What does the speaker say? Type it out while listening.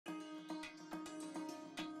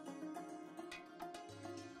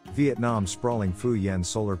Vietnam's sprawling Phu Yen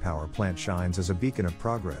solar power plant shines as a beacon of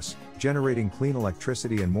progress, generating clean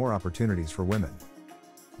electricity and more opportunities for women.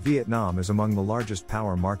 Vietnam is among the largest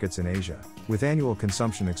power markets in Asia, with annual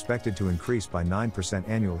consumption expected to increase by 9%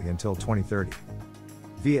 annually until 2030.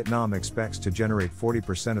 Vietnam expects to generate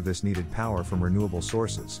 40% of this needed power from renewable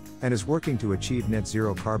sources, and is working to achieve net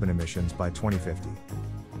zero carbon emissions by 2050.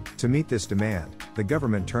 To meet this demand, the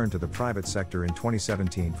government turned to the private sector in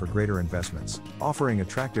 2017 for greater investments, offering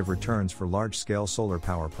attractive returns for large-scale solar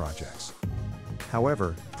power projects.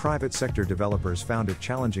 However, private sector developers found it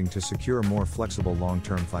challenging to secure more flexible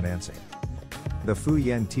long-term financing. The Phu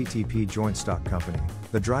Yen TTP joint stock company,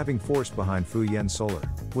 the driving force behind Phu Yen Solar,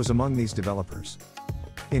 was among these developers.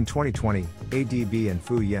 In 2020, ADB and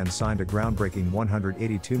Phu Yen signed a groundbreaking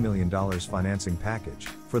 $182 million financing package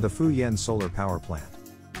for the Phu Yen solar power plant.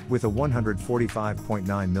 With a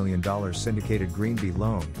 $145.9 million syndicated Green B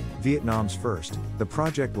loan, Vietnam's first, the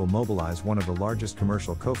project will mobilize one of the largest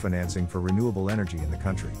commercial co-financing for renewable energy in the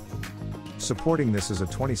country. Supporting this is a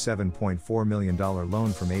 $27.4 million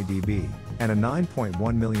loan from ADB, and a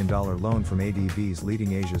 $9.1 million loan from ADB's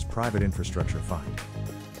leading Asia's private infrastructure fund.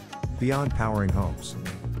 Beyond powering homes,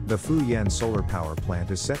 the Phu Yen solar power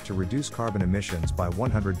plant is set to reduce carbon emissions by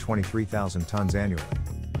 123,000 tons annually.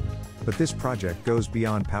 But this project goes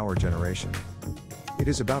beyond power generation. It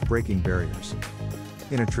is about breaking barriers.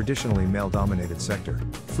 In a traditionally male-dominated sector,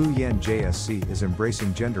 Phu Yen JSC is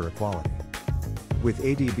embracing gender equality. With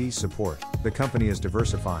ADB's support, the company is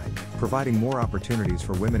diversifying, providing more opportunities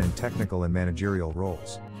for women in technical and managerial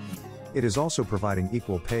roles. It is also providing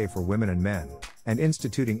equal pay for women and men, and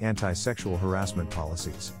instituting anti-sexual harassment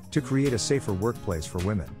policies, to create a safer workplace for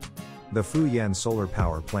women. The Phu Yen solar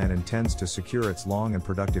power plant intends to secure its long and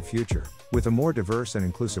productive future, with a more diverse and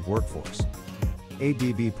inclusive workforce.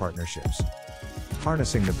 ADB partnerships.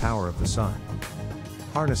 Harnessing the power of the sun.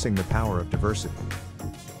 Harnessing the power of diversity.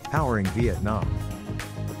 Powering Vietnam.